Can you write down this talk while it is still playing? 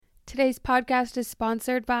Today's podcast is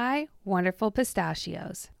sponsored by Wonderful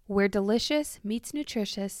Pistachios, where delicious meets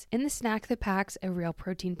nutritious in the snack that packs a real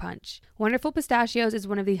protein punch. Wonderful Pistachios is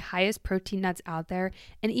one of the highest protein nuts out there,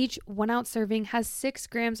 and each 1 ounce serving has 6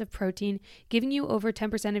 grams of protein, giving you over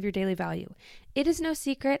 10% of your daily value. It is no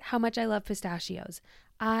secret how much I love pistachios.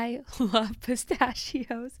 I love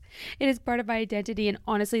pistachios. It is part of my identity, and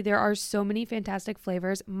honestly, there are so many fantastic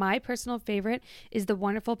flavors. My personal favorite is the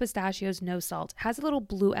Wonderful Pistachios No Salt. It has a little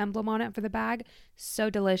blue emblem on it for the bag.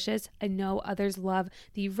 So delicious. I know others love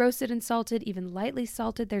the roasted and salted, even lightly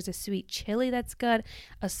salted. There's a sweet chili that's good,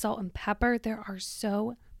 a salt and pepper. There are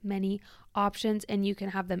so many options, and you can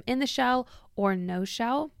have them in the shell or no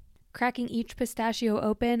shell. Cracking each pistachio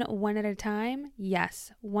open one at a time?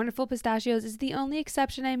 Yes. Wonderful Pistachios is the only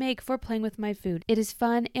exception I make for playing with my food. It is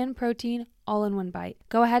fun and protein all in one bite.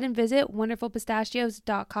 Go ahead and visit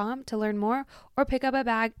wonderfulpistachios.com to learn more or pick up a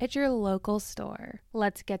bag at your local store.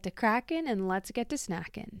 Let's get to cracking and let's get to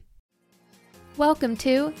snacking. Welcome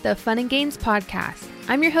to the Fun and Gains Podcast.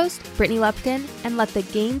 I'm your host, Brittany Lupton, and let the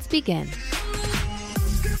gains begin.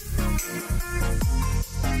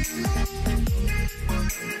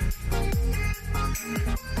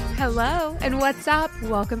 Hello and what's up?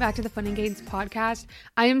 Welcome back to the Fun and Gains Podcast.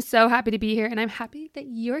 I am so happy to be here, and I'm happy that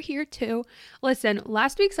you're here too. Listen,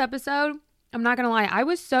 last week's episode, I'm not going to lie, I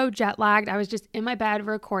was so jet lagged. I was just in my bed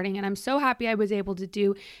recording, and I'm so happy I was able to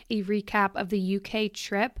do a recap of the UK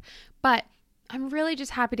trip. But I'm really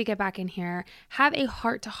just happy to get back in here, have a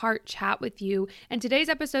heart-to-heart chat with you. And today's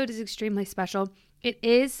episode is extremely special. It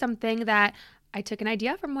is something that I took an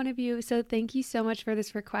idea from one of you, so thank you so much for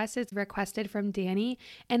this request. It's requested from Danny,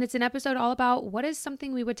 and it's an episode all about what is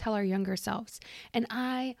something we would tell our younger selves. And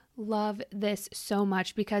I love this so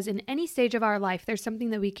much because in any stage of our life, there's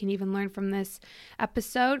something that we can even learn from this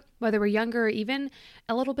episode, whether we're younger or even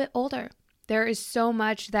a little bit older. There is so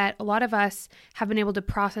much that a lot of us have been able to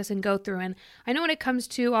process and go through. And I know when it comes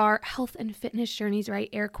to our health and fitness journeys, right,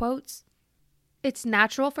 air quotes, it's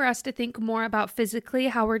natural for us to think more about physically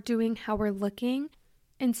how we're doing, how we're looking,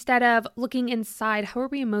 instead of looking inside. How are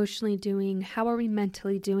we emotionally doing? How are we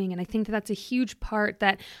mentally doing? And I think that that's a huge part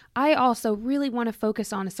that I also really want to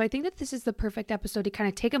focus on. So I think that this is the perfect episode to kind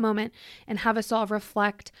of take a moment and have us all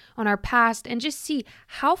reflect on our past and just see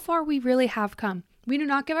how far we really have come. We do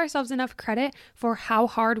not give ourselves enough credit for how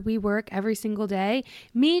hard we work every single day.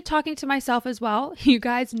 Me talking to myself as well. You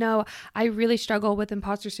guys know I really struggle with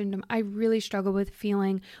imposter syndrome. I really struggle with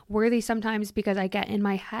feeling worthy sometimes because I get in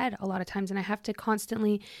my head a lot of times and I have to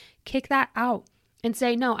constantly kick that out and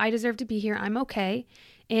say, no, I deserve to be here. I'm okay.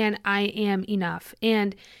 And I am enough.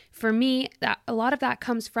 And for me, a lot of that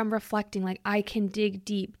comes from reflecting. Like I can dig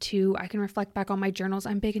deep too. I can reflect back on my journals.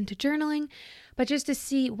 I'm big into journaling, but just to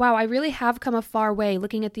see, wow, I really have come a far way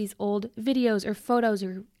looking at these old videos or photos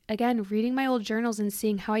or again, reading my old journals and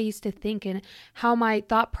seeing how I used to think and how my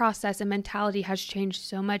thought process and mentality has changed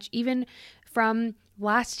so much, even from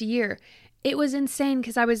last year. It was insane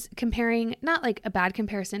because I was comparing, not like a bad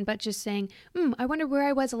comparison, but just saying, I wonder where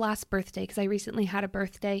I was last birthday because I recently had a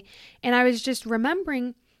birthday. And I was just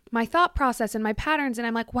remembering my thought process and my patterns. And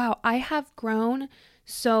I'm like, wow, I have grown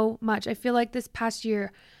so much. I feel like this past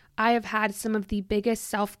year, I have had some of the biggest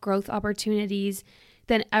self-growth opportunities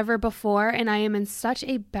than ever before. And I am in such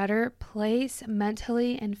a better place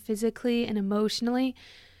mentally and physically and emotionally.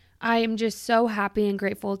 I am just so happy and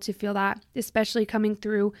grateful to feel that, especially coming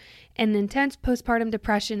through an intense postpartum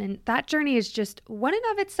depression. And that journey is just one in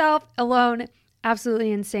of itself alone,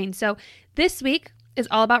 absolutely insane. So this week is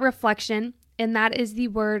all about reflection, and that is the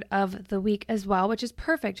word of the week as well, which is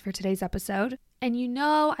perfect for today's episode. And you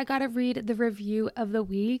know, I got to read the review of the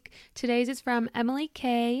week. Today's is from Emily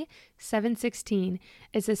K. 716.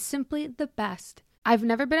 It says, simply the best. I've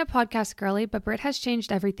never been a podcast girly, but Britt has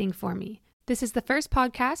changed everything for me. This is the first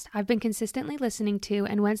podcast I've been consistently listening to,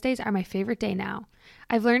 and Wednesdays are my favorite day now.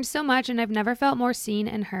 I've learned so much, and I've never felt more seen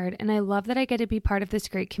and heard, and I love that I get to be part of this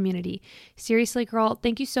great community. Seriously, girl,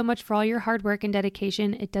 thank you so much for all your hard work and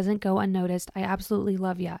dedication. It doesn't go unnoticed. I absolutely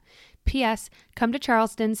love ya. P.S. Come to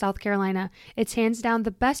Charleston, South Carolina. It's hands down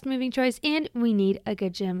the best moving choice, and we need a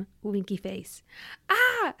good gym. Winky face.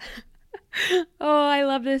 Ah! Oh, I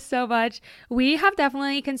love this so much. We have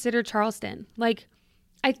definitely considered Charleston.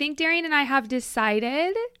 I think Darian and I have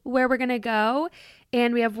decided where we're going to go,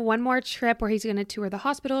 and we have one more trip where he's going to tour the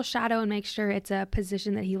hospital, shadow, and make sure it's a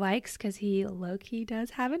position that he likes because he low-key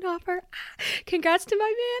does have an offer. Congrats to my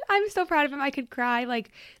man. I'm so proud of him. I could cry.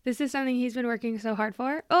 This is something he's been working so hard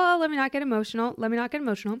for. Oh, let me not get emotional.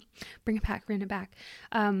 Bring it back.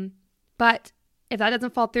 But if that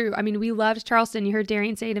doesn't fall through, we loved Charleston. You heard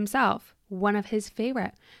Darian say it himself. One of his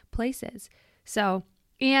favorite places. So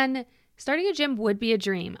And starting a gym would be a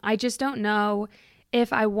dream. I just don't know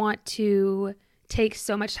if I want to take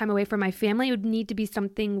so much time away from my family. It would need to be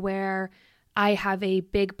something where I have a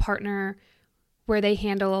big partner where they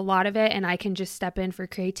handle a lot of it and I can just step in for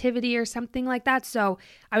creativity or something like that. So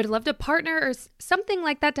I would love to partner or something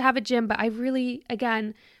like that to have a gym, but I really,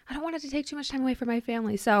 again, I don't want it to take too much time away from my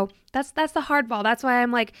family. So that's the hardball. That's why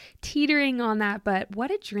I'm like teetering on that, but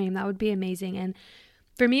what a dream. That would be amazing. And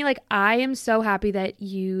for me, like, I am so happy that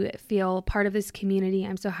you feel part of this community.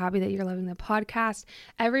 I'm so happy that you're loving the podcast.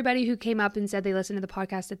 Everybody who came up and said they listened to the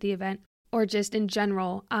podcast at the event, or just in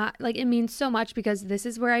general, like, it means so much because this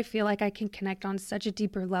is where I feel like I can connect on such a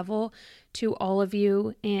deeper level to all of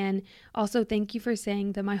you. And also thank you for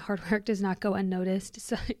saying that my hard work does not go unnoticed.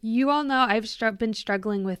 So you all know I've been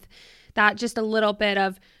struggling with that, just a little bit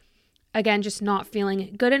of, again, just not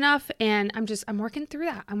feeling good enough. And I'm working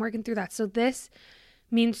through that. So this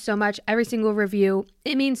means so much. Every single review,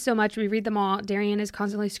 it means so much. We read them all. Darian is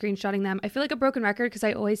constantly screenshotting them. I feel like a broken record because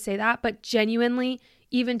I always say that, but genuinely,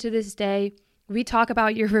 even to this day, we talk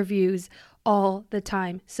about your reviews all the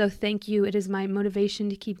time. So thank you. It is my motivation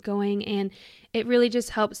to keep going. And it really just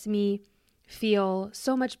helps me feel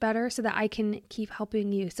so much better so that I can keep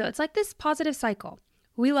helping you. So it's like this positive cycle.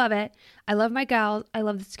 We love it. I love my gals. I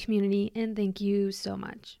love this community. And thank you so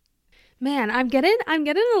much. Man, I'm getting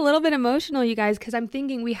a little bit emotional, you guys, because I'm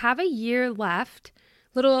thinking we have a year left.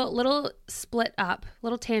 Little split up,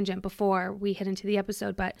 little tangent before we head into the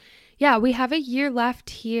episode. But yeah, we have a year left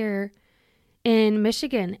here in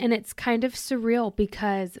Michigan. And it's kind of surreal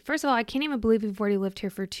because, first of all, I can't even believe we've already lived here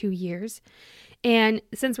for 2 years. And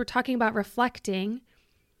since we're talking about reflecting,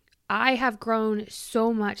 I have grown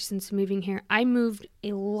so much since moving here. I moved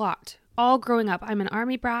a lot, all growing up. I'm an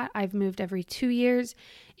Army brat. I've moved every 2 years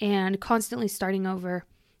and constantly starting over.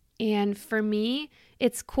 And for me,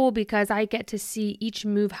 it's cool because I get to see each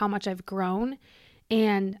move how much I've grown.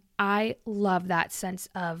 And I love that sense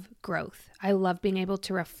of growth. I love being able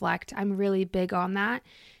to reflect. I'm really big on that.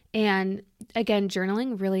 And again,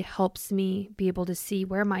 journaling really helps me be able to see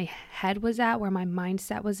where my head was at, where my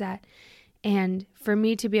mindset was at. And for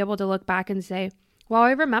me to be able to look back and say, well,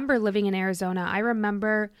 I remember living in Arizona. I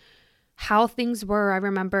remember how things were. I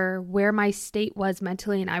remember where my state was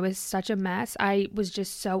mentally, and I was such a mess. I was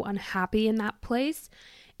just so unhappy in that place.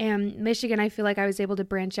 And Michigan, I feel like I was able to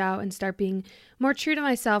branch out and start being more true to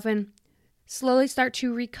myself and slowly start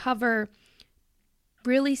to recover,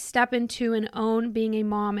 really step into and own being a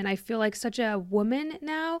mom. And I feel like such a woman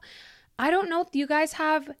now. I don't know if you guys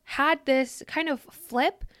have had this kind of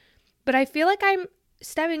flip, but I feel like I'm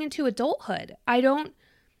stepping into adulthood. I don't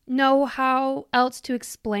know how else to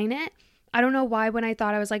explain it. I don't know why when I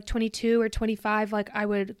thought I was like 22 or 25, like I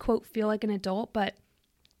would, quote, feel like an adult, but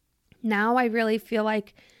now I really feel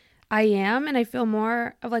like I am, and I feel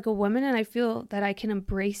more of like a woman, and I feel that I can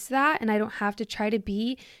embrace that, and I don't have to try to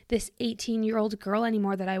be this 18-year-old girl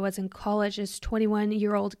anymore that I was in college, this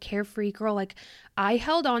 21-year-old carefree girl. Like, I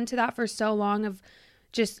held on to that for so long of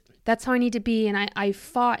just, that's how I need to be, and I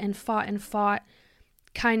fought and fought and fought,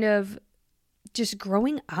 kind of just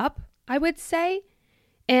growing up, I would say.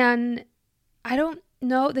 And I don't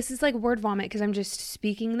know, this is like word vomit because I'm just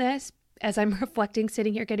speaking this as I'm reflecting,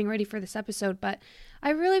 sitting here getting ready for this episode, but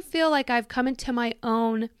I really feel like I've come into my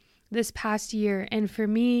own this past year. And for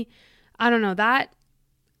me, I don't know, that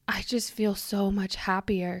I just feel so much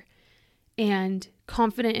happier and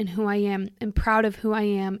confident in who I am and proud of who I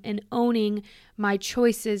am and owning my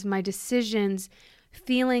choices, my decisions,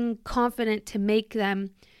 feeling confident to make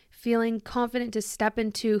them, feeling confident to step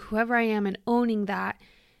into whoever I am and owning that.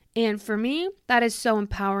 And for me, that is so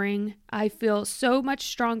empowering. I feel so much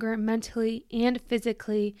stronger mentally and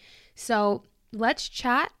physically. So let's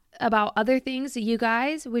chat about other things that you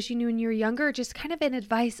guys wish you knew when you were younger, just kind of an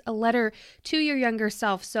advice, a letter to your younger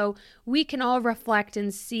self, so we can all reflect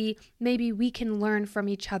and see maybe we can learn from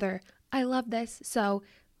each other. I love this. So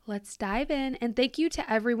let's dive in. And thank you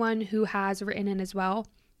to everyone who has written in as well.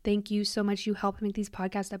 Thank you so much. You help make these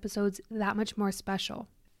podcast episodes that much more special.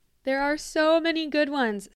 There are so many good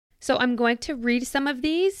ones. So I'm going to read some of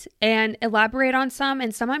these and elaborate on some,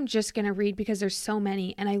 and some I'm just going to read because there's so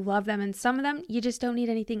many and I love them. And some of them, you just don't need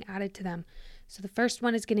anything added to them. So the first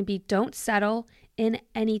one is going to be, don't settle in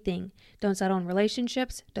anything. Don't settle in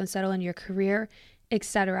relationships. Don't settle in your career,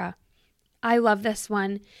 etc. I love this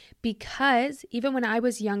one because even when I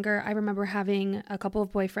was younger, I remember having a couple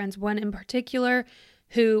of boyfriends, one in particular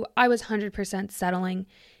who I was 100% settling.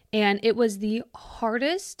 And it was the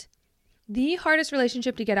hardest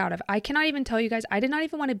relationship to get out of. I cannot even tell you guys, I did not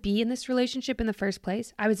even want to be in this relationship in the first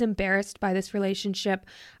place. I was embarrassed by this relationship.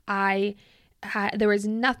 There was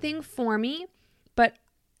nothing for me, but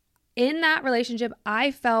in that relationship, I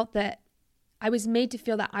felt that I was made to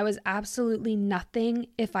feel that I was absolutely nothing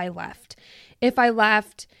if I left. If I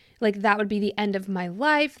left, like that would be the end of my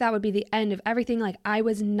life. That would be the end of everything. Like I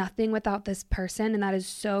was nothing without this person. And that is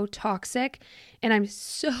so toxic. And I'm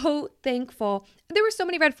so thankful. There were so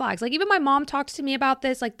many red flags. Like even my mom talked to me about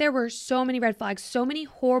this. Like there were so many red flags, so many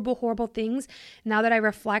horrible, horrible things. Now that I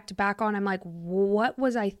reflect back on, I'm like, what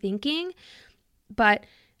was I thinking? But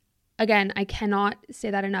again, I cannot say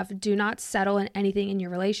that enough. Do not settle in anything in your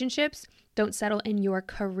relationships. Don't settle in your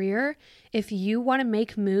career. If you want to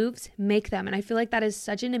make moves, make them. And I feel like that is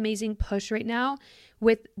such an amazing push right now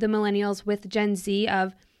with the millennials, with Gen Z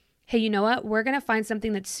of, hey, you know what? We're going to find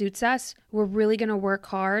something that suits us. We're really going to work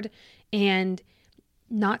hard and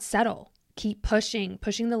not settle. Keep pushing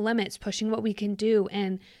the limits, pushing what we can do,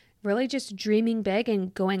 and really just dreaming big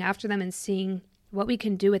and going after them and seeing what we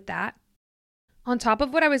can do with that. On top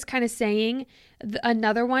of what I was kind of saying,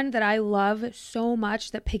 another one that I love so much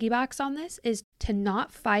that piggybacks on this is to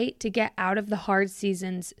not fight to get out of the hard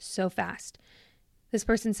seasons so fast. This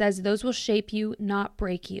person says, those will shape you, not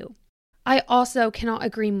break you. I also cannot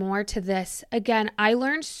agree more to this. Again, I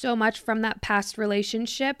learned so much from that past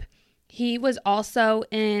relationship. He was also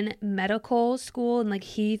in medical school and like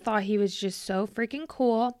he thought he was just so freaking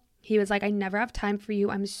cool. He was like, I never have time for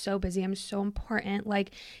you. I'm so busy. I'm so important.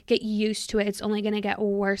 Like, get used to it. It's only going to get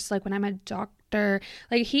worse. Like when I'm a doctor,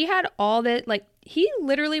 like he had all that, like he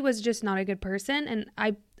literally was just not a good person. And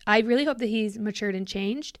I really hope that he's matured and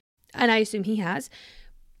changed. And I assume he has.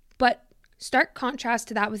 But stark contrast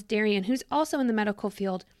to that with Darian, who's also in the medical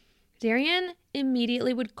field. Darian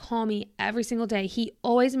immediately would call me every single day. He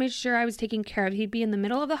always made sure I was taken care of. He'd be in the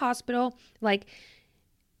middle of the hospital, like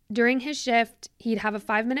during his shift, he'd have a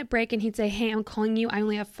 5-minute break and he'd say, hey, I'm calling you. I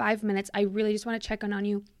only have 5 minutes. I really just want to check on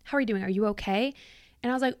you. How are you doing? Are you okay?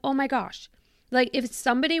 And I was like, oh my gosh. Like if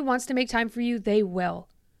somebody wants to make time for you, they will.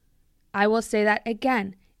 I will say that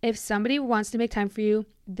again. If somebody wants to make time for you,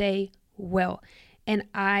 they will. And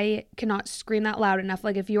I cannot scream that loud enough.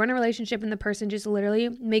 Like if you're in a relationship and the person just literally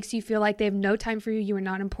makes you feel like they have no time for you, you are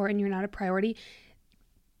not important, you're not a priority.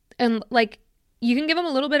 And like, you can give them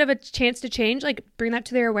a little bit of a chance to change, like bring that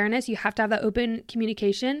to their awareness. You have to have that open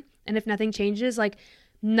communication. And if nothing changes, like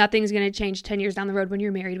nothing's going to change 10 years down the road when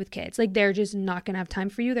you're married with kids. Like they're just not going to have time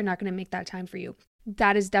for you. They're not going to make that time for you.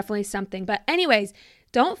 That is definitely something. But anyways,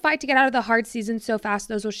 don't fight to get out of the hard seasons so fast.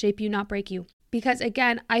 Those will shape you, not break you. Because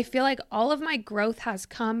again, I feel like all of my growth has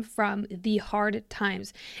come from the hard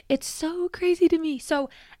times. It's so crazy to me. So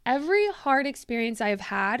every hard experience I have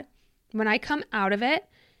had, when I come out of it,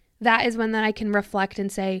 that is when then I can reflect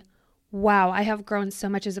and say, wow, I have grown so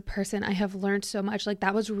much as a person. I have learned so much. Like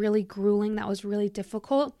that was really grueling. That was really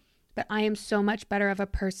difficult, but I am so much better of a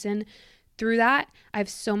person through that. I have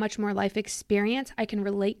so much more life experience. I can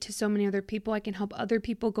relate to so many other people. I can help other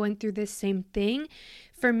people going through this same thing.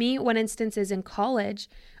 For me, one instance is in college.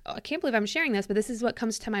 I can't believe I'm sharing this, but this is what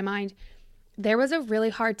comes to my mind. There was a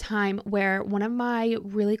really hard time where one of my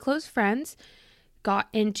really close friends got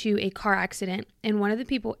into a car accident and one of the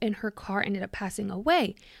people in her car ended up passing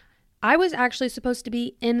away. I was actually supposed to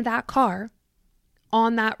be in that car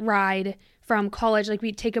on that ride from college. Like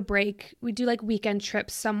we'd take a break. We'd do like weekend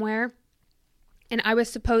trips somewhere. And I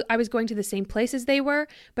was going to the same place as they were.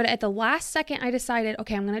 But at the last second, I decided,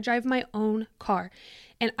 okay, I'm going to drive my own car.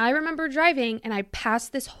 And I remember driving and I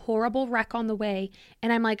passed this horrible wreck on the way.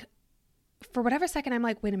 And I'm like, for whatever second, I'm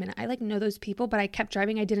like, wait a minute. I like know those people, but I kept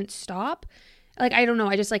driving. I didn't stop. Like, I don't know.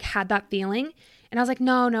 I just like had that feeling. And I was like,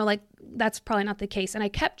 no, like that's probably not the case. And I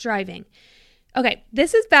kept driving. Okay,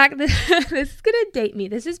 this is back. This is going to date me.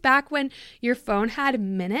 This is back when your phone had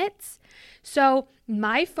minutes. So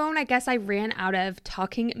my phone, I guess I ran out of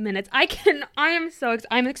talking minutes.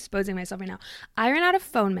 I'm exposing myself right now. I ran out of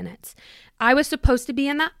phone minutes. I was supposed to be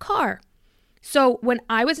in that car. So when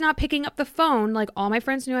I was not picking up the phone, like all my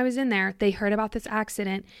friends knew I was in there. They heard about this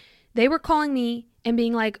accident. They were calling me and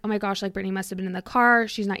being like, oh my gosh, like Brittany must have been in the car.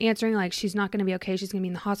 She's not answering. Like she's not going to be okay. She's going to be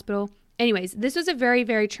in the hospital. Anyways, this was a very,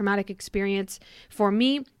 very traumatic experience for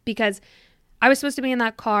me because I was supposed to be in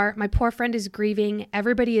that car. My poor friend is grieving.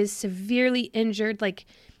 Everybody is severely injured. Like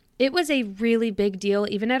it was a really big deal.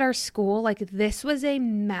 Even at our school, like this was a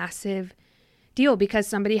massive deal because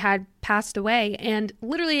somebody had passed away. And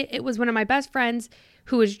literally it was one of my best friends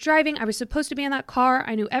who was driving. I was supposed to be in that car.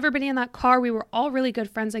 I knew everybody in that car. We were all really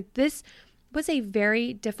good friends. Like this was a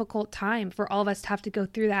very difficult time for all of us to have to go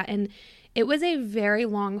through that. And it was a very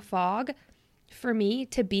long fog for me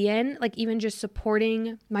to be in, like even just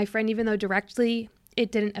supporting my friend, even though directly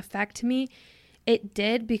it didn't affect me. It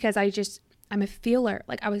did because I'm a feeler.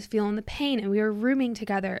 Like I was feeling the pain and we were rooming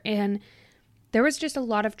together and there was just a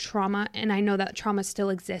lot of trauma, and I know that trauma still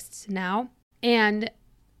exists now. And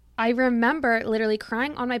I remember literally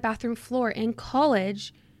crying on my bathroom floor in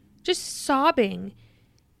college, just sobbing,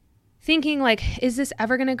 thinking like, is this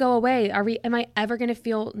ever going to go away? Am I ever going to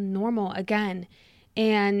feel normal again?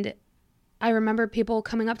 And I remember people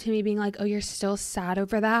coming up to me being like, oh, you're still sad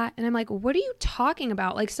over that? And I'm like, what are you talking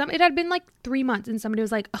about? Like it had been like 3 months and somebody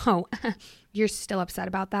was like, oh, you're still upset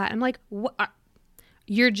about that. I'm like, what?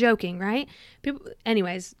 You're joking, right?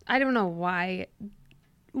 Anyways, I don't know why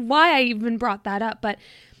I even brought that up, but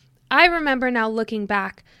I remember now looking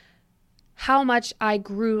back how much I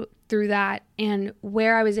grew through that and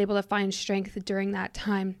where I was able to find strength during that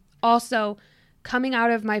time. Also, coming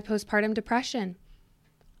out of my postpartum depression,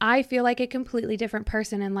 I feel like a completely different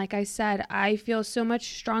person. And like I said, I feel so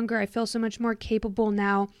much stronger. I feel so much more capable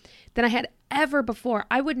now than I had ever before.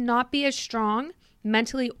 I would not be as strong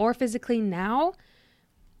mentally or physically now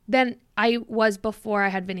than I was before I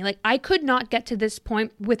had Vinny. Like I could not get to this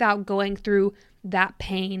point without going through that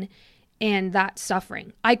pain and that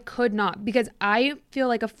suffering. I could not, because I feel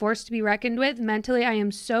like a force to be reckoned with. Mentally, I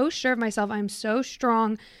am so sure of myself. I'm so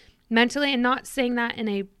strong mentally, and not saying that in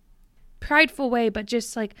a prideful way, but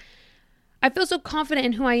just like I feel so confident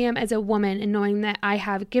in who I am as a woman, and knowing that I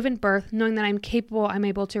have given birth, knowing that I'm capable, I'm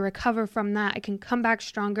able to recover from that. I can come back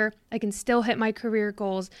stronger. I can still hit my career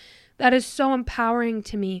goals. That is so empowering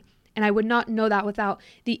to me. And I would not know that without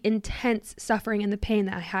the intense suffering and the pain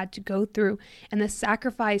that I had to go through, and the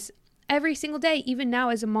sacrifice every single day. Even now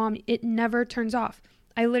as a mom, it never turns off.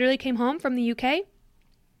 I literally came home from the UK.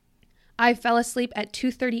 I fell asleep at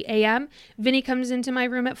 2:30 a.m. Vinny comes into my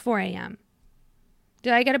room at 4 a.m.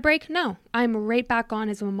 Did I get a break? No. I'm right back on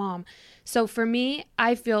as a mom. So for me,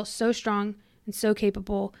 I feel so strong and so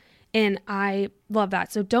capable, and I love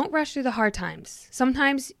that. So don't rush through the hard times.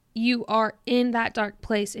 Sometimes you are in that dark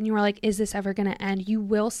place and you are like, is this ever going to end? You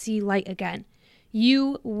will see light again.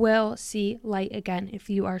 You will see light again if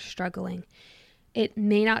you are struggling. It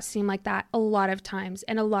may not seem like that a lot of times.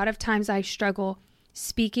 And a lot of times I struggle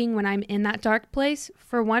speaking when I'm in that dark place.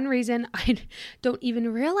 For one reason, I don't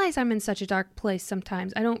even realize I'm in such a dark place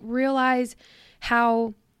sometimes. I don't realize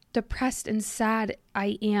how depressed and sad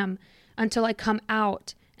I am until I come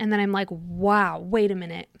out. And then I'm like, wow, wait a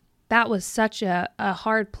minute. That was such a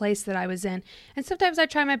hard place that I was in. And sometimes I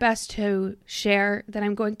try my best to share that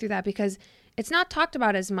I'm going through that, because it's not talked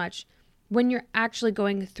about as much when you're actually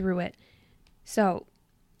going through it. So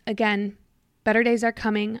again, better days are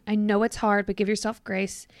coming. I know it's hard, but give yourself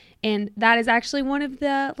grace. And that is actually one of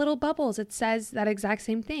the little bubbles. It says that exact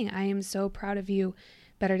same thing. I am so proud of you.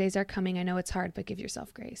 Better days are coming. I know it's hard, but give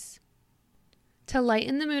yourself grace. To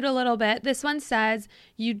lighten the mood a little bit, this one says,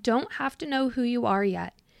 you don't have to know who you are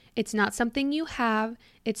yet. It's not something you have,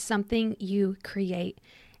 it's something you create.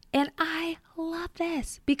 And I love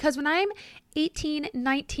this, because when I'm 18,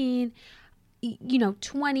 19,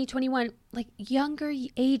 20, 21, like younger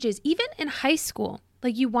ages, even in high school,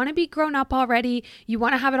 like you want to be grown up already, you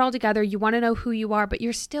want to have it all together, you want to know who you are, but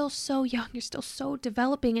you're still so young, you're still so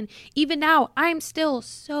developing. And even now, I'm still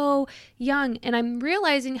so young, and I'm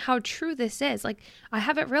realizing how true this is. Like I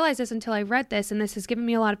haven't realized this until I read this, and this has given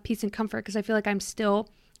me a lot of peace and comfort, because I feel like I'm still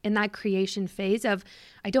in that creation phase of,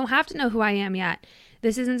 I don't have to know who I am yet.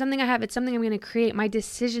 This isn't something I have. It's something I'm going to create. My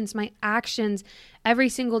decisions, my actions every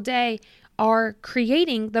single day are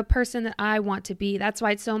creating the person that I want to be. That's why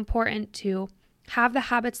it's so important to have the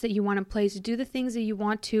habits that you want in place, do the things that you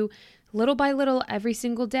want to little by little every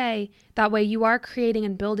single day. That way you are creating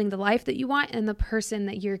and building the life that you want and the person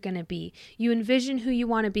that you're going to be. You envision who you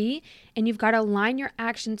want to be, and you've got to align your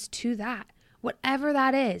actions to that, whatever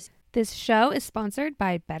that is. This show is sponsored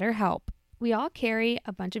by BetterHelp. We all carry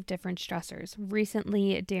a bunch of different stressors.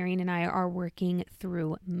 Recently, Darian and I are working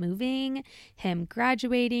through moving, him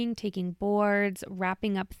graduating, taking boards,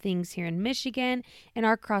 wrapping up things here in Michigan, and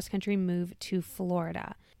our cross-country move to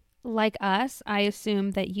Florida. Like us, I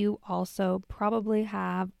assume that you also probably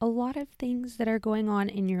have a lot of things that are going on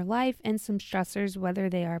in your life and some stressors, whether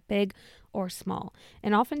they are big or small.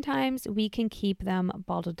 And oftentimes we can keep them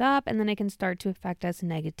bottled up, and then it can start to affect us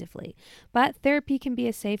negatively. But therapy can be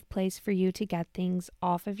a safe place for you to get things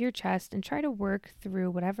off of your chest and try to work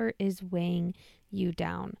through whatever is weighing you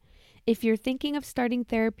down. If you're thinking of starting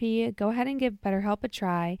therapy, go ahead and give BetterHelp a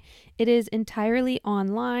try. It is entirely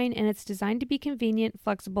online, and it's designed to be convenient,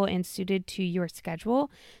 flexible, and suited to your schedule.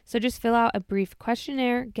 So just fill out a brief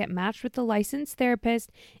questionnaire, get matched with a licensed therapist,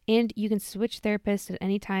 and you can switch therapists at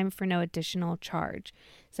any time for no additional charge.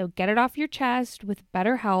 So get it off your chest with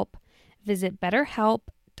BetterHelp. Visit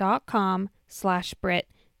betterhelp.com/Brit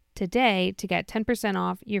today to get 10%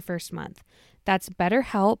 off your first month. That's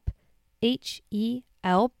BetterHelp,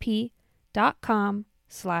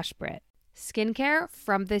 HELP.com/Brit. Skincare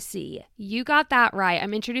from the sea. You got that right.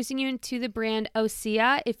 I'm introducing you to the brand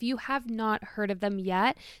Osea. If you have not heard of them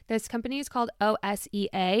yet, this company is called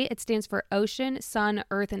OSEA. It stands for Ocean, Sun,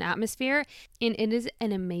 Earth, and Atmosphere, and it is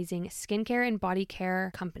an amazing skincare and body care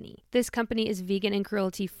company. This company is vegan and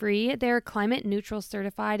cruelty-free. They're climate neutral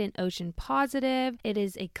certified and ocean positive. It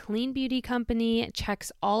is a clean beauty company. It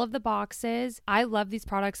checks all of the boxes. I love these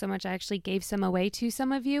products so much. I actually gave some away to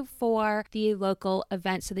some of you for the local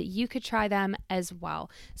event so that you could try them as well.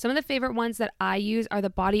 Some of the favorite ones that I use are the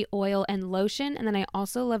body oil and lotion, and then I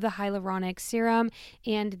also love the hyaluronic serum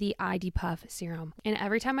and the ID Puff serum. And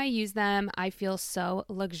every time I use them, I feel so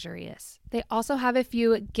luxurious. They also have a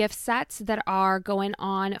few gift sets that are going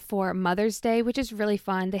on for Mother's Day, which is really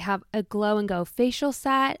fun. They have a Glow and Go facial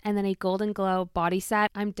set and then a Golden Glow body set.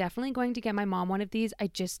 I'm definitely going to get my mom one of these. I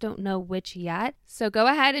just don't know which yet. So go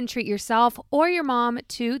ahead and treat yourself or your mom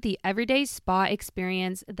to the everyday spa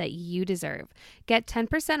experience that you deserve. Get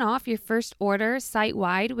 10% off your first order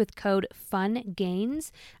site-wide with code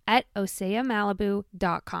FUNGAINS at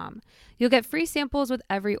OseaMalibu.com. You'll get free samples with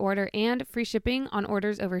every order and free shipping on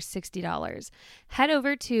orders over $60. Head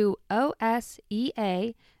over to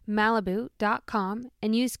OSEAMalibu.com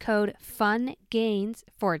and use code FUNGAINS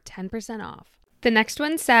for 10% off. The next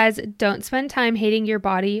one says, don't spend time hating your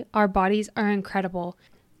body. Our bodies are incredible.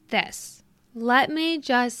 Let me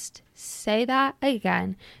just say that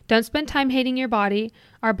again. Don't spend time hating your body.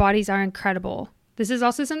 Our bodies are incredible. This is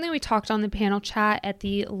also something we talked on the panel chat at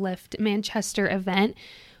the Lift Manchester event,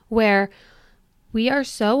 where we are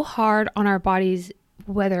so hard on our bodies,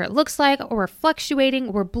 whether it looks like or we're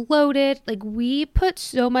fluctuating, we're bloated. Like, we put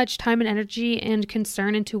so much time and energy and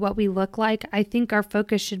concern into what we look like. I think our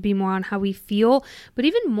focus should be more on how we feel. But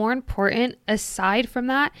even more important, aside from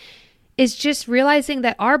that, is just realizing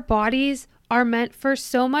that our bodies are meant for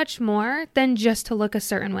so much more than just to look a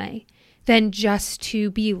certain way, than just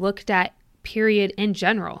to be looked at, period, in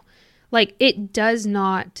general. Like, it does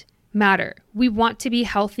not matter. We want to be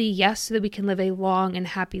healthy, yes, so that we can live a long and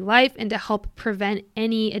happy life and to help prevent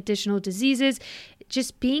any additional diseases.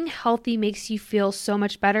 Just being healthy makes you feel so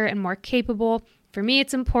much better and more capable. For me,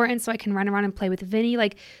 it's important so I can run around and play with Vinny.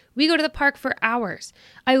 Like, we go to the park for hours.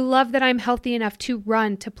 I love that I'm healthy enough to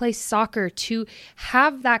run, to play soccer, to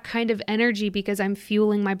have that kind of energy because I'm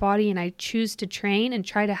fueling my body and I choose to train and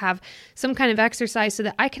try to have some kind of exercise so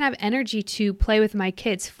that I can have energy to play with my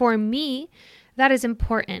kids. For me, that is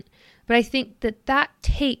important. But I think that that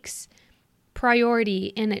takes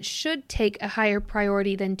priority, and it should take a higher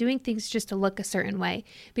priority than doing things just to look a certain way.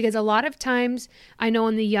 Because a lot of times, I know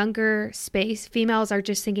in the younger space, females are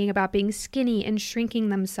just thinking about being skinny and shrinking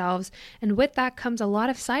themselves. And with that comes a lot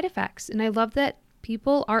of side effects. And I love that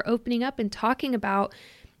people are opening up and talking about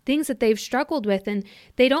things that they've struggled with, and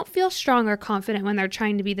they don't feel strong or confident when they're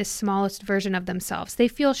trying to be the smallest version of themselves. They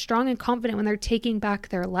feel strong and confident when they're taking back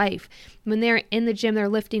their life. When they're in the gym, they're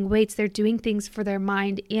lifting weights, they're doing things for their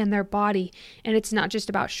mind and their body, and it's not just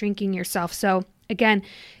about shrinking yourself. So again,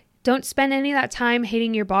 don't spend any of that time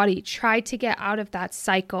hating your body. Try to get out of that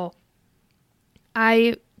cycle.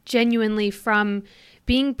 I genuinely, from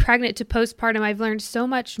being pregnant to postpartum, I've learned so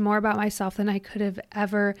much more about myself than I could have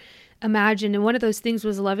ever imagined. And one of those things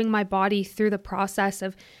was loving my body through the process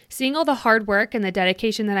of seeing all the hard work and the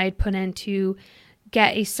dedication that I had put in to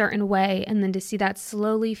get a certain way, and then to see that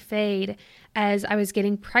slowly fade as I was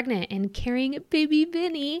getting pregnant and carrying baby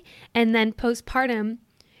Vinny, and then postpartum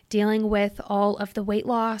dealing with all of the weight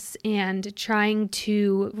loss and trying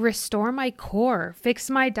to restore my core, fix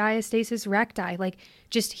my diastasis recti, like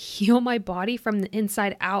just heal my body from the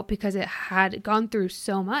inside out, because it had gone through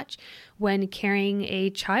so much when carrying a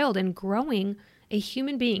child and growing a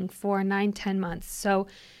human being for 9-10 months. So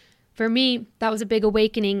for me, that was a big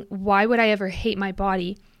awakening. Why would I ever hate my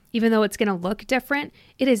body? Even though it's going to look different,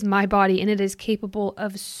 it is my body and it is capable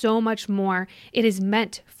of so much more. It is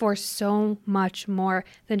meant for so much more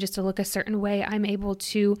than just to look a certain way. I'm able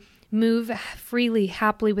to move freely,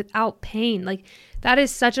 happily, without pain. Like, that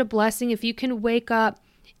is such a blessing. If you can wake up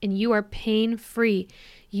and you are pain-free,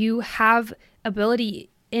 you have ability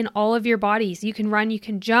in all of your bodies. You can run, you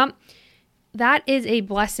can jump. That is a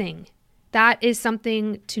blessing. That is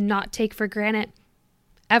something to not take for granted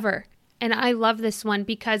ever. And I love this one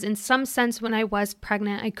because in some sense, when I was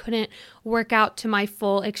pregnant, I couldn't work out to my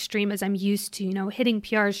full extreme as I'm used to, hitting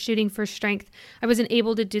PRs, shooting for strength. I wasn't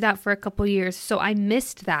able to do that for a couple years. So I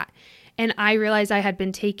missed that. And I realized I had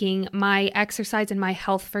been taking my exercise and my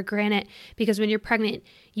health for granted, because when you're pregnant,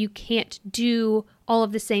 you can't do all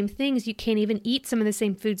of the same things. You can't even eat some of the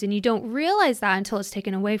same foods, and you don't realize that until it's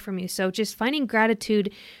taken away from you. So just finding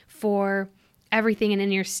gratitude for everything and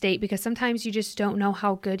in your state, because sometimes you just don't know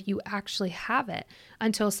how good you actually have it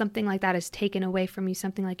until something like that is taken away from you,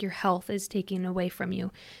 something like your health is taken away from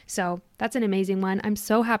you. So that's an amazing one. I'm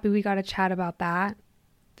so happy we got to chat about that.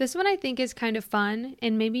 This one I think is kind of fun,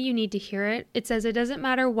 and maybe you need to hear it. It says, it doesn't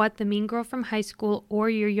matter what the mean girl from high school or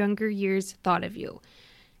your younger years thought of you.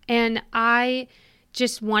 And I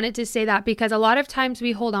just wanted to say that because a lot of times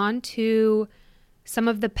we hold on to some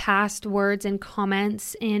of the past words and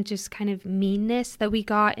comments and just kind of meanness that we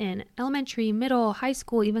got in elementary, middle, high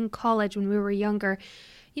school, even college when we were younger.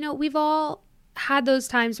 You know, we've all had those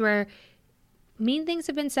times where mean things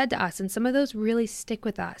have been said to us, and some of those really stick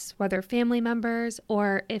with us, whether family members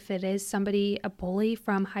or if it is somebody, a bully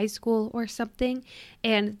from high school or something.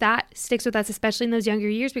 And that sticks with us, especially in those younger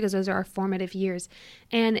years, because those are our formative years.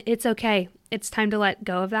 And it's okay. It's time to let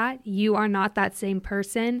go of that. You are not that same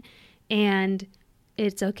person, and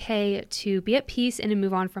it's okay to be at peace and to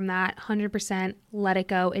move on from that. 100% let it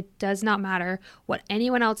go. It does not matter what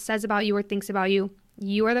anyone else says about you or thinks about you.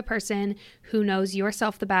 You are the person who knows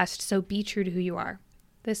yourself the best, so be true to who you are.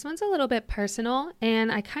 This one's a little bit personal,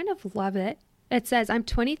 and I kind of love it. It says, I'm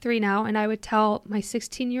 23 now, and I would tell my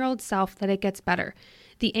 16-year-old self that it gets better.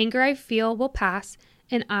 The anger I feel will pass,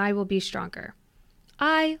 and I will be stronger.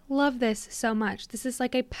 I love this so much. This is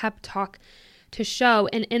like a pep talk to show,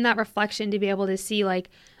 and in that reflection to be able to see, like,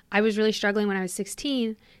 I was really struggling when I was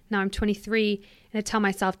 16, now I'm 23, and to tell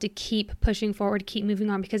myself to keep pushing forward, keep moving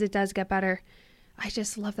on, because it does get better. I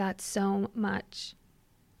just love that so much.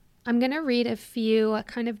 I'm going to read a few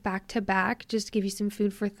kind of back to back, just to give you some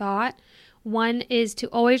food for thought. One is to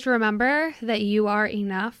always remember that you are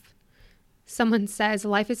enough. Someone says,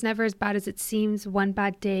 life is never as bad as it seems. One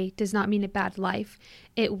bad day does not mean a bad life.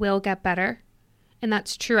 It will get better. And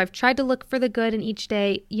that's true. I've tried to look for the good in each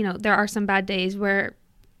day. You know, there are some bad days where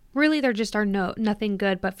really there just are nothing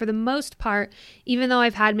good. But for the most part, even though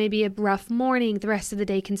I've had maybe a rough morning, the rest of the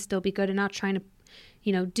day can still be good, and not trying to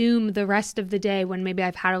doom the rest of the day when maybe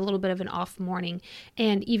I've had a little bit of an off morning.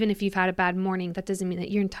 And even if you've had a bad morning, that doesn't mean that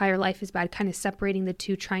your entire life is bad. Kind of separating the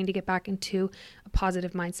two, trying to get back into a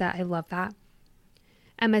positive mindset. I love that.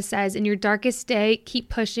 Emma says, in your darkest day, keep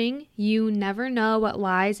pushing. You never know what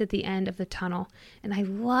lies at the end of the tunnel. And I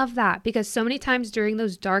love that, because so many times during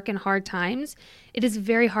those dark and hard times, it is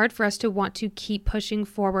very hard for us to want to keep pushing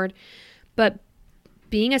forward. But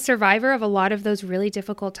being a survivor of a lot of those really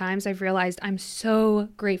difficult times, I've realized I'm so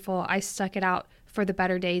grateful I stuck it out for the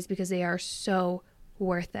better days, because they are so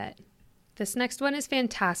worth it. This next one is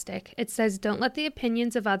fantastic. It says, don't let the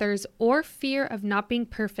opinions of others or fear of not being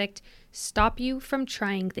perfect stop you from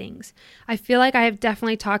trying things. I feel like I have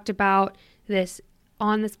definitely talked about this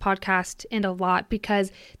on this podcast and a lot,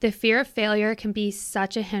 because the fear of failure can be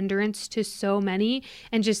such a hindrance to so many,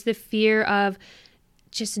 and just the fear of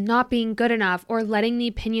just not being good enough or letting the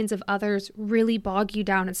opinions of others really bog you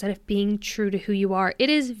down instead of being true to who you are. It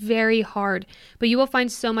is very hard, but you will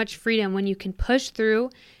find so much freedom when you can push through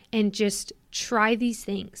and just try these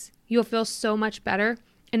things. You'll feel so much better.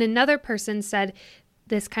 And another person said,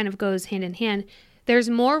 this kind of goes hand in hand, there's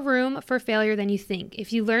more room for failure than you think.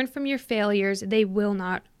 If you learn from your failures, they will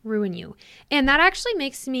not ruin you. And that actually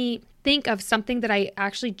makes me think of something that I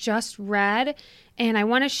actually just read, and I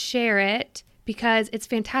want to share it because it's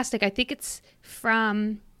fantastic. I think it's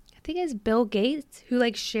Bill Gates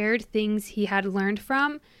who shared things he had learned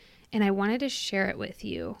from, and I wanted to share it with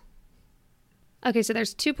you. Okay, so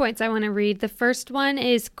there's 2 points I want to read. The first one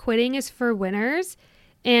is quitting is for winners.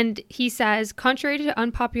 And he says, contrary to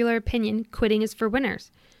unpopular opinion, quitting is for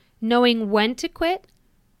winners. Knowing when to quit,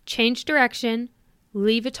 change direction,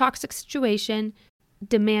 leave a toxic situation,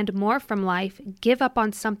 demand more from life, give up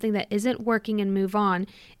on something that isn't working and move on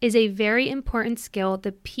is a very important skill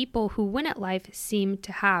the people who win at life seem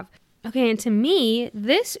to have. Okay, and to me,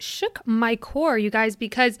 this shook my core, you guys,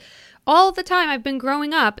 because all the time I've been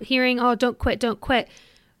growing up hearing, oh, don't quit, don't quit.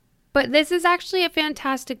 But this is actually a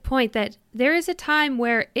fantastic point, that there is a time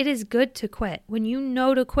where it is good to quit. When you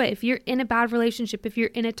know to quit, if you're in a bad relationship, if you're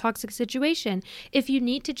in a toxic situation, if you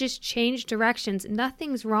need to just change directions,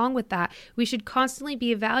 nothing's wrong with that. We should constantly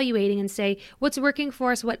be evaluating and say, what's working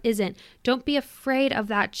for us, what isn't. Don't be afraid of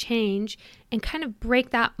that change, and kind of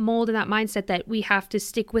break that mold and that mindset that we have to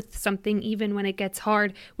stick with something even when it gets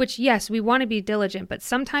hard, which yes, we want to be diligent, but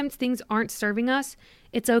sometimes things aren't serving us.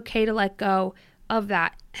 It's okay to let go of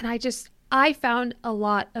that. And I found a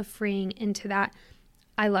lot of freeing into that.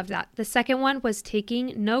 I love that. The second one was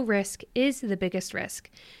taking no risk is the biggest risk.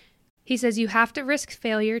 He says you have to risk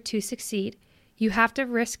failure to succeed. You have to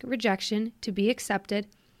risk rejection to be accepted.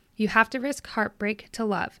 You have to risk heartbreak to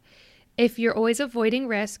love. If you're always avoiding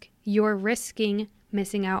risk, you're risking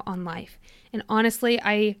missing out on life. And honestly,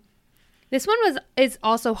 this one is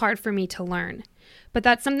also hard for me to learn. But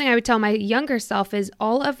that's something I would tell my younger self is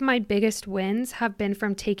all of my biggest wins have been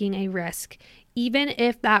from taking a risk. Even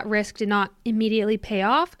if that risk did not immediately pay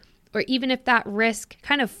off, or even if that risk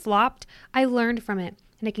kind of flopped, I learned from it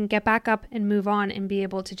and I can get back up and move on and be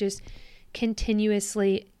able to just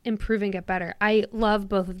continuously improve and get better. I love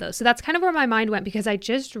both of those. So that's kind of where my mind went because I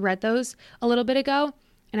just read those a little bit ago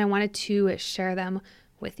and I wanted to share them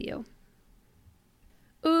with you.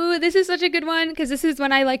 Ooh, this is such a good one because this is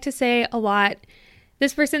one I like to say a lot.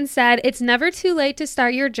 This person said, it's never too late to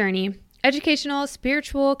start your journey. Educational,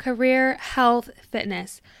 spiritual, career, health,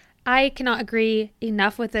 fitness. I cannot agree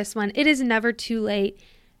enough with this one. It is never too late.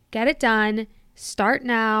 Get it done. Start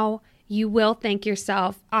now. You will thank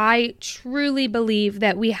yourself. I truly believe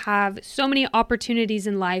that we have so many opportunities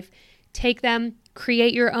in life. Take them,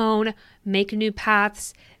 create your own, make new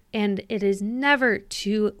paths, and it is never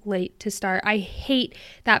too late to start. I hate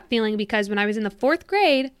that feeling because when I was in the 4th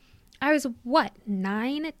grade, I was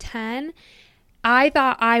 9, 10? I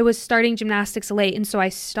thought I was starting gymnastics late, and so I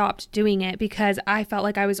stopped doing it because I felt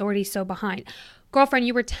like I was already so behind. Girlfriend,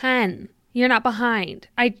 you were 10. You're not behind.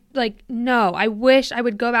 No, I wish I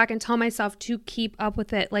would go back and tell myself to keep up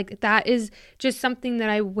with it. That is just something that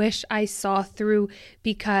I wish I saw through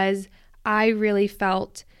because I really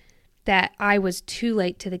felt that I was too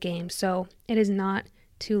late to the game. So it is not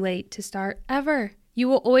too late to start ever. You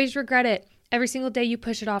will always regret it. Every single day you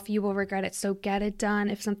push it off, you will regret it. So get it done.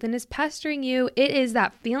 If something is pestering you, it is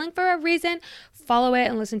that feeling for a reason. Follow it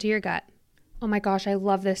and listen to your gut. Oh my gosh, I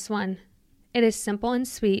love this one. It is simple and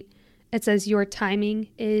sweet. It says your timing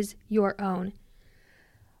is your own.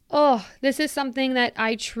 Oh, this is something that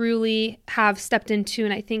I truly have stepped into.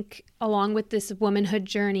 And I think along with this womanhood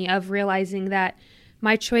journey of realizing that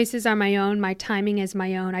my choices are my own, my timing is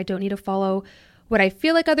my own. I don't need to follow what I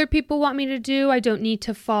feel like other people want me to do. I don't need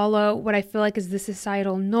to follow what I feel like is the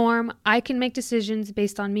societal norm. I can make decisions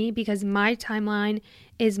based on me because my timeline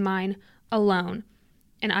is mine alone.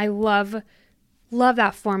 And I love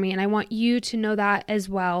that for me. And I want you to know that as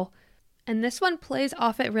well. And this one plays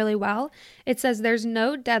off it really well. It says there's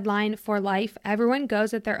no deadline for life. Everyone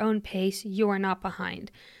goes at their own pace. You are not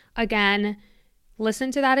behind. Again,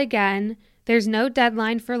 listen to that again. There's no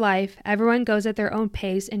deadline for life. Everyone goes at their own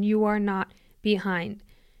pace and you are not behind.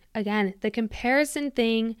 Again, the comparison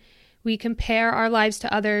thing, we compare our lives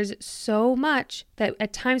to others so much that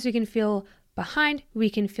at times we can feel behind, we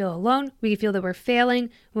can feel alone, we can feel that we're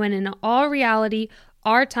failing, when in all reality,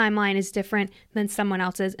 our timeline is different than someone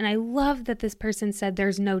else's. And I love that this person said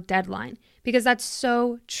there's no deadline because that's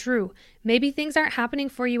so true. Maybe things aren't happening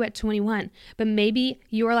for you at 21, but maybe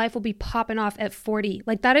your life will be popping off at 40.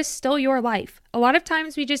 That is still your life. A lot of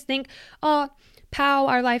times we just think,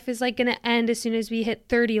 our life is going to end as soon as we hit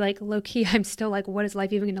 30. Low key, I'm still what is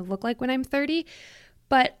life even going to look like when I'm 30?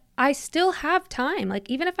 But I still have time.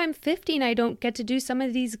 Even if I'm 50 and I don't get to do some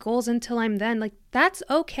of these goals until I'm then, that's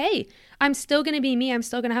okay. I'm still going to be me. I'm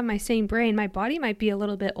still going to have my same brain. My body might be a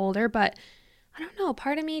little bit older, but I don't know.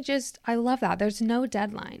 Part of me I love that. There's no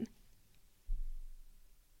deadline.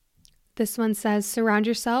 This one says, surround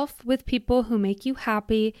yourself with people who make you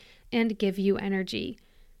happy and give you energy.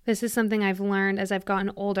 This is something I've learned as I've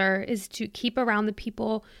gotten older, is to keep around the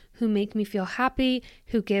people who make me feel happy,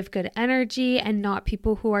 who give good energy, and not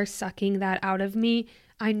people who are sucking that out of me.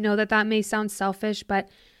 I know that may sound selfish, but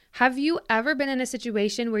have you ever been in a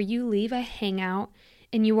situation where you leave a hangout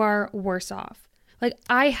and you are worse off?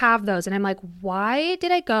 I have those and I'm why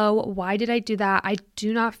did I go? Why did I do that? I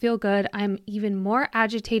do not feel good. I'm even more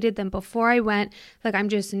agitated than before I went. I'm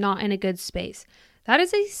just not in a good space. That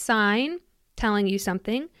is a sign telling you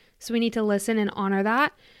something. So we need to listen and honor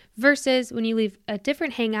that. Versus when you leave a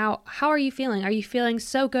different hangout, how are you feeling? Are you feeling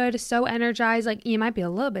so good, so energized? You might be a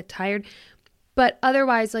little bit tired, but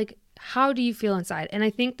otherwise, how do you feel inside? And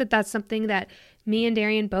I think that that's something that me and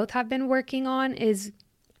Darian both have been working on, is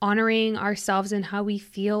honoring ourselves and how we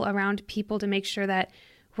feel around people to make sure that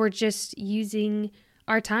we're just using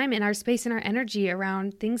our time and our space and our energy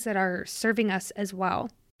around things that are serving us as well.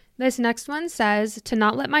 This next one says, to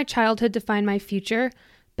not let my childhood define my future,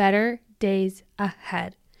 better days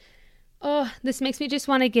ahead. Oh, this makes me just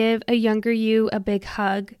want to give a younger you a big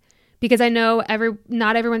hug because I know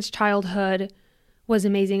not everyone's childhood was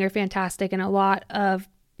amazing or fantastic. And a lot of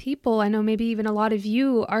people, I know maybe even a lot of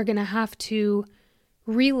you, are going to have to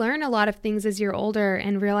relearn a lot of things as you're older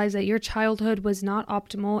and realize that your childhood was not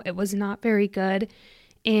optimal. It was not very good.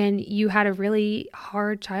 And you had a really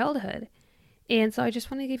hard childhood. And so I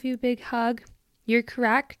just want to give you a big hug. You're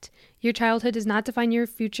correct. Your childhood does not define your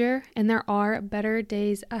future, and there are better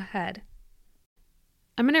days ahead.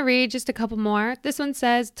 I'm going to read just a couple more. This one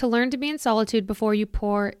says to learn to be in solitude before you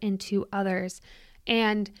pour into others.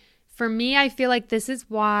 And for me, I feel like this is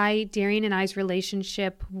why Darian and I's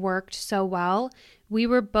relationship worked so well. We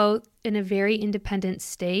were both in a very independent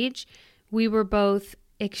stage. We were both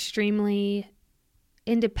extremely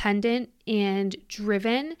independent and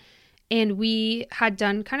driven. And we had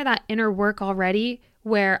done kind of that inner work already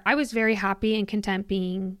where I was very happy and content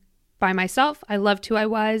being by myself. I loved who I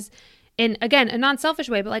was. And again, a non-selfish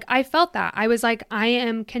way, but like I felt that. I was like, I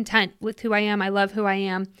am content with who I am. I love who I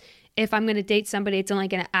am. If I'm going to date somebody, it's only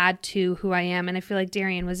going to add to who I am. And I feel like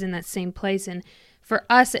Darian was in that same place. And for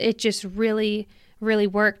us, it just really, really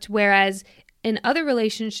worked. Whereas in other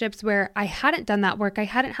relationships where I hadn't done that work, I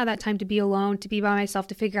hadn't had that time to be alone, to be by myself,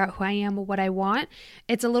 to figure out who I am or what I want.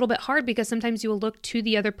 It's a little bit hard because sometimes you will look to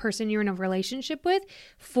the other person you're in a relationship with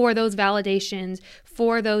for those validations,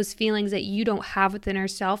 for those feelings that you don't have within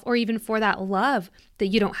yourself, or even for that love that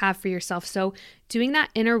you don't have for yourself. So doing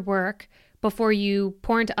that inner work before you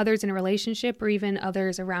pour into others in a relationship or even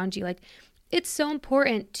others around you, like it's so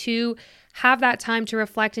important to have that time to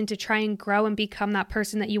reflect and to try and grow and become that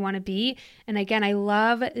person that you want to be. And again, I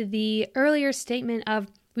love the earlier statement of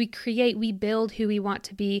we create, we build who we want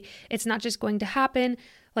to be. It's not just going to happen.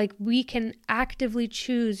 Like we can actively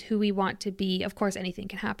choose who we want to be. Of course, anything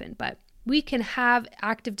can happen, but we can have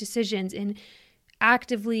active decisions and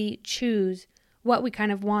actively choose what we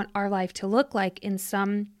kind of want our life to look like in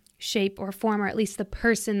some shape or form, or at least the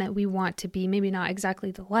person that we want to be. Maybe not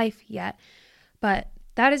exactly the life yet, but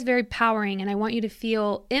that is very powering. And I want you to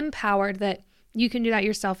feel empowered that you can do that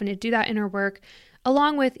yourself and to do that inner work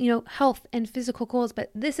along with, health and physical goals.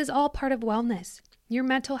 But this is all part of wellness. Your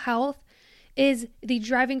mental health is the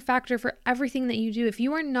driving factor for everything that you do. If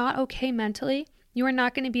you are not okay mentally, you are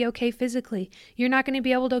not going to be okay physically. You're not going to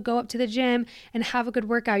be able to go up to the gym and have a good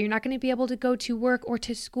workout. You're not going to be able to go to work or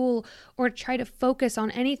to school or try to focus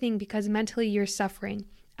on anything because mentally you're suffering.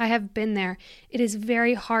 I have been there. It is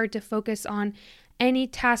very hard to focus on any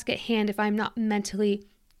task at hand if I'm not mentally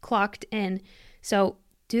clocked in. So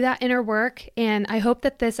do that inner work. And I hope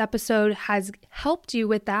that this episode has helped you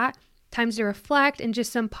with that. Times to reflect and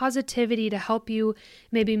just some positivity to help you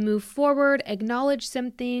maybe move forward, acknowledge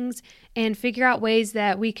some things, and figure out ways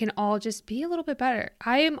that we can all just be a little bit better.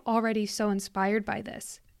 I am already so inspired by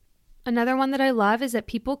this. Another one that I love is that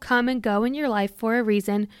people come and go in your life for a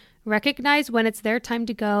reason. Recognize when it's their time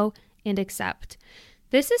to go and accept.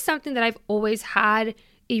 This is something that I've always had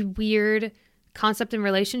a weird concept and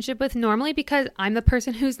relationship with, normally because I'm the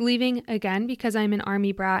person who's leaving again because I'm an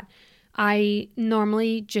army brat. I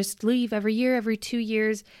normally just leave every year, every 2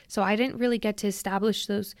 years. So I didn't really get to establish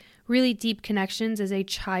those really deep connections as a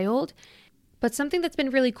child. But something that's been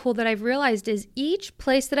really cool that I've realized is each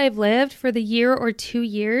place that I've lived for the year or 2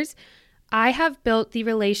 years, I have built the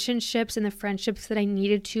relationships and the friendships that I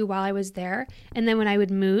needed to while I was there. And then when I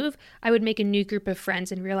would move, I would make a new group of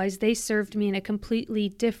friends and realize they served me in a completely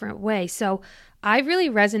different way. So I really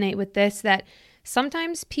resonate with this, that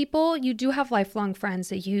sometimes people, you do have lifelong friends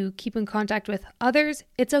that you keep in contact with. Others,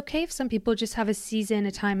 it's okay if some people just have a season,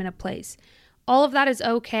 a time, and a place. All of that is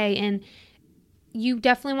okay. And you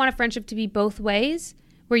definitely want a friendship to be both ways,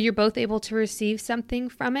 where you're both able to receive something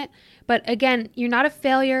from it. But again, you're not a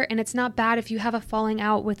failure, and it's not bad if you have a falling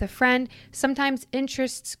out with a friend. Sometimes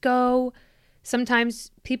interests go,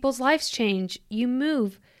 sometimes people's lives change, you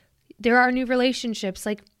move, there are new relationships.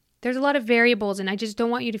 Like there's a lot of variables, and I just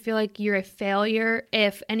don't want you to feel like you're a failure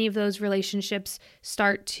if any of those relationships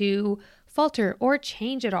start to falter or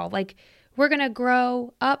change at all. Like we're going to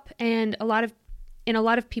grow up, and a lot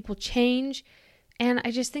of people change. And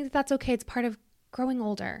I just think that that's okay. It's part of growing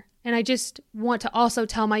older. And I just want to also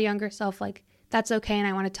tell my younger self, like, that's okay. And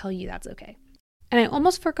I want to tell you that's okay. And I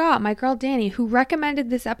almost forgot my girl, Danny, who recommended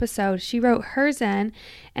this episode. She wrote hers in,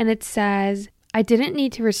 and it says, I didn't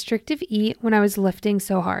need to restrictive eat when I was lifting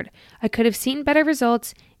so hard. I could have seen better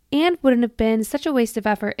results and wouldn't have been such a waste of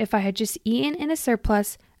effort if I had just eaten in a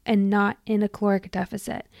surplus and not in a caloric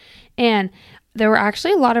deficit. And there were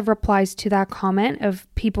actually a lot of replies to that comment of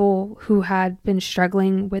people who had been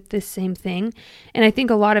struggling with this same thing. And I think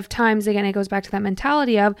a lot of times, again, it goes back to that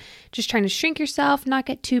mentality of just trying to shrink yourself, not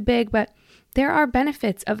get too big. But there are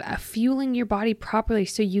benefits of fueling your body properly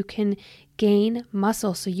so you can gain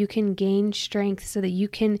muscle, so you can gain strength, so that you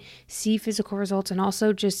can see physical results, and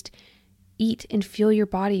also just eat and fuel your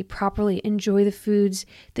body properly. Enjoy the foods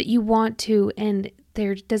that you want to, and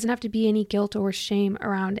there doesn't have to be any guilt or shame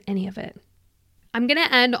around any of it. I'm going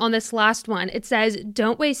to end on this last one. It says,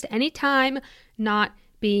 don't waste any time not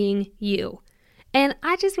being you. And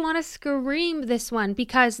I just want to scream this one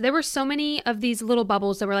because there were so many of these little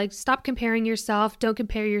bubbles that were like, stop comparing yourself. Don't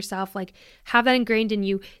compare yourself. Like, have that ingrained in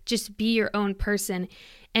you. Just be your own person.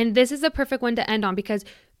 And this is the perfect one to end on because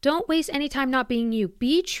don't waste any time not being you.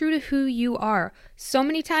 Be true to who you are. So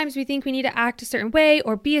many times we think we need to act a certain way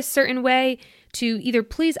or be a certain way to either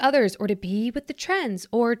please others or to be with the trends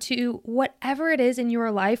or to whatever it is in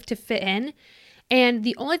your life to fit in. And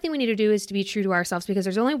the only thing we need to do is to be true to ourselves because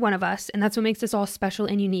there's only one of us, and that's what makes us all special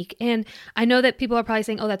and unique. And I know that people are probably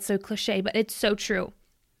saying, oh, that's so cliche, but it's so true.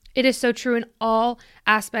 It is so true in all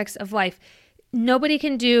aspects of life. Nobody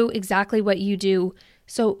can do exactly what you do.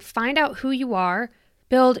 So find out who you are,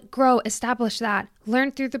 build, grow, establish that,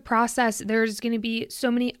 learn through the process. There's going to be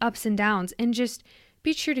so many ups and downs, and just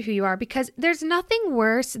be true to who you are because there's nothing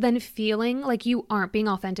worse than feeling like you aren't being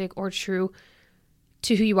authentic or true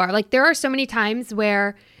to who you are. Like there are so many times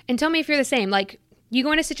where, and tell me if you're the same, like you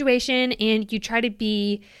go in a situation and you try to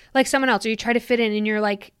be like someone else or you try to fit in and you're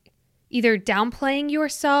like either downplaying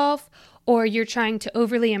yourself or you're trying to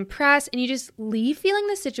overly impress and you just leave feeling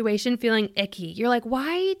the situation feeling icky. You're like,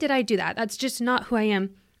 why did I do that? That's just not who I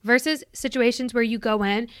am. Versus situations where you go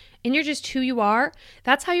in and you're just who you are.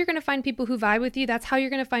 That's how you're going to find people who vibe with you. That's how you're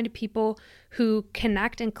going to find people who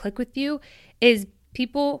connect and click with you is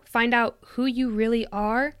people find out who you really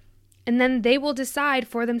are, and then they will decide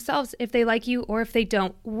for themselves if they like you or if they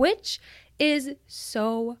don't, which is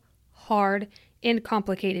so hard and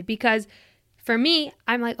complicated because for me,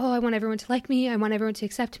 I'm like, oh, I want everyone to like me. I want everyone to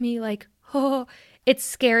accept me. Like, oh, it's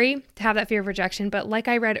scary to have that fear of rejection. But like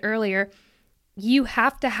I read earlier, you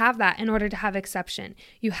have to have that in order to have exception.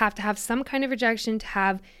 You have to have some kind of rejection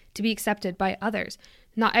to be accepted by others.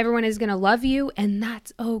 Not everyone is going to love you, and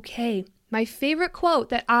that's okay. My favorite quote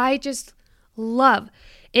that I just love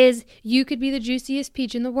is, you could be the juiciest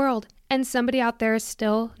peach in the world, and somebody out there is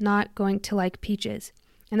still not going to like peaches.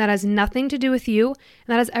 And that has nothing to do with you, and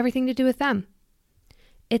that has everything to do with them.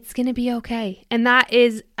 It's going to be okay. And that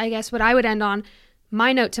is, I guess, what I would end on.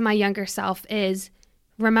 My note to my younger self is,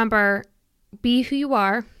 remember, be who you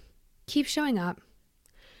are, keep showing up,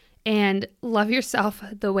 and love yourself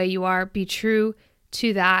the way you are. Be true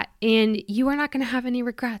to that, and you are not going to have any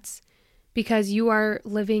regrets because you are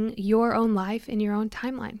living your own life in your own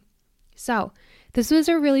timeline. So this was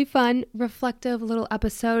a really fun, reflective little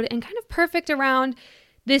episode and kind of perfect around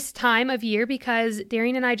this time of year because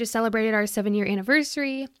Darian and I just celebrated our 7-year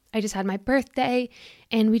anniversary. I just had my birthday,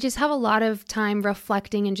 and we just have a lot of time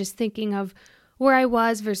reflecting and just thinking of where I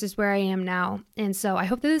was versus where I am now. And so I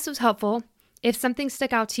hope that this was helpful. If something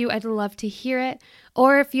stuck out to you, I'd love to hear it.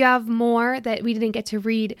 Or if you have more that we didn't get to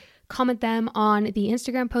read, comment them on the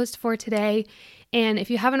Instagram post for today. And if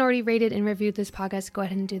you haven't already rated and reviewed this podcast, go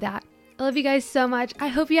ahead and do that. I love you guys so much. I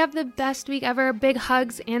hope you have the best week ever. Big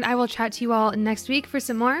hugs, and I will chat to you all next week for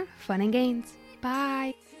some more fun and gains.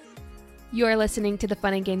 Bye. You're listening to the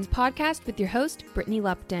Fun and Gains podcast with your host, Brittany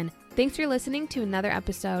Lupton. Thanks for listening to another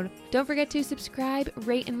episode. Don't forget to subscribe,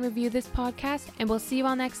 rate, and review this podcast, and we'll see you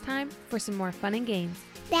all next time for some more fun and gains.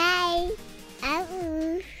 Bye.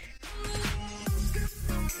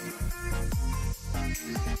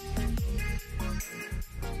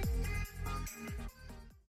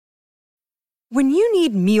 When you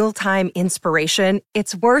need mealtime inspiration,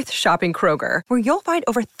 it's worth shopping Kroger, where you'll find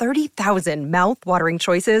over 30,000 mouth-watering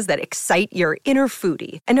choices that excite your inner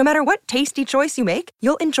foodie. And no matter what tasty choice you make,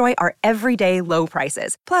 you'll enjoy our everyday low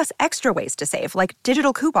prices, plus extra ways to save, like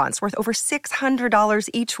digital coupons worth over $600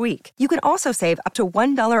 each week. You can also save up to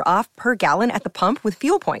 $1 off per gallon at the pump with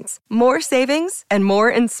fuel points. More savings and more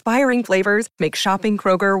inspiring flavors make shopping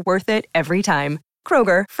Kroger worth it every time.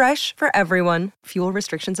 Kroger, fresh for everyone. Fuel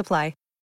restrictions apply.